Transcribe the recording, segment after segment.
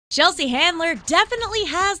Chelsea Handler definitely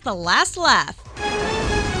has the last laugh.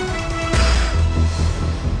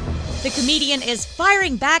 The comedian is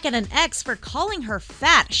firing back at an ex for calling her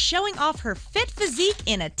fat, showing off her fit physique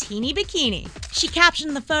in a teeny bikini. She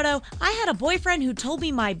captioned the photo, "I had a boyfriend who told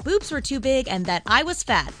me my boobs were too big and that I was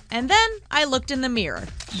fat. And then I looked in the mirror."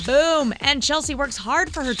 Boom! And Chelsea works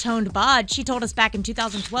hard for her toned bod. She told us back in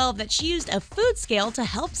 2012 that she used a food scale to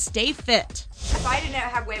help stay fit. If I didn't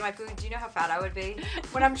have weighed my food, do you know how fat I would be?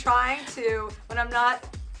 When I'm not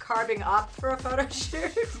carving up for a photo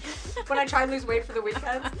shoot, when I try and lose weight for the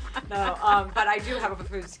weekend. No, but I do have a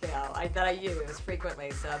food scale that I use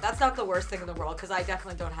frequently, so that's not the worst thing in the world because I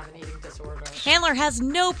definitely don't have an eating disorder. Handler has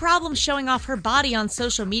no problem showing off her body on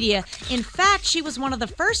social media. In fact, she was one of the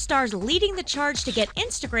first stars leading the charge to get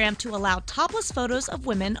Instagram to allow topless photos of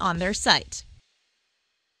women on their site.